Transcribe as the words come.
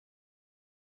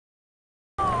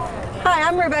Hi,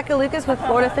 I'm Rebecca Lucas with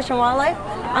Florida Fish and Wildlife.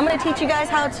 I'm going to teach you guys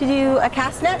how to do a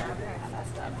cast net.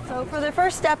 So for the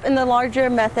first step in the larger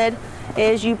method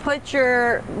is you put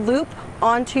your loop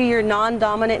onto your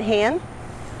non-dominant hand.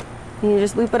 And you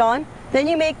just loop it on. Then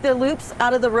you make the loops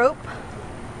out of the rope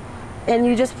and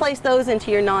you just place those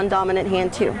into your non-dominant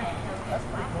hand too.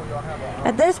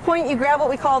 At this point you grab what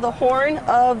we call the horn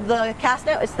of the cast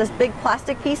net. It's this big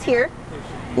plastic piece here.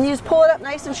 And you just pull it up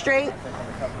nice and straight.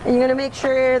 And you're going to make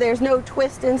sure there's no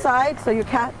twist inside so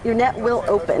your net will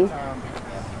open.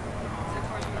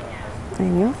 There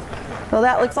you go. So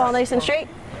that looks all nice and straight.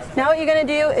 Now what you're going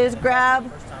to do is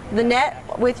grab the net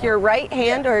with your right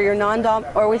hand or your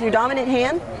with your dominant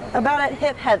hand about at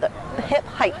hip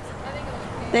height.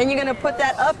 Then you're going to put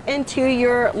that up into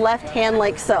your left hand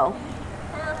like so.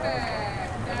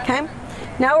 Okay?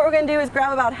 Now what we're going to do is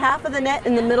grab about half of the net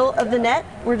in the middle of the net.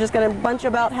 We're just going to bunch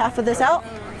about half of this out.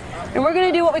 And we're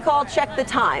going to do what we call check the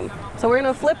time. So we're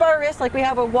going to flip our wrist like we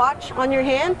have a watch on your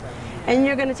hand. And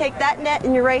you're going to take that net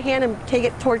in your right hand and take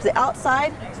it towards the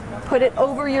outside. Put it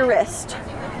over your wrist.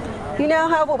 You now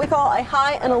have what we call a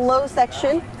high and a low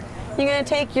section. You're going to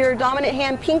take your dominant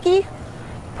hand pinky,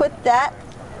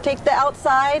 take the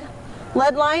outside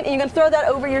lead line, and you're going to throw that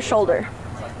over your shoulder.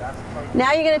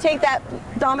 Now you're going to take that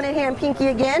dominant hand pinky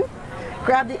again,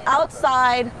 grab the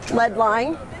outside lead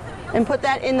line, and put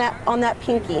that on that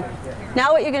pinky.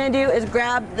 Now what you're going to do is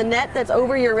grab the net that's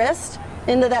over your wrist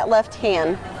into that left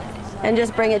hand and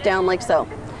just bring it down like so.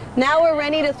 Now we're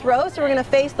ready to throw, so we're going to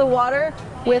face the water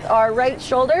with our right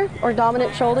shoulder or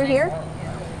dominant shoulder here.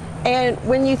 And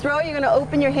when you throw, you're going to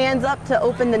open your hands up to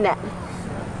open the net.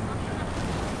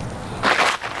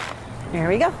 There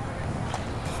we go.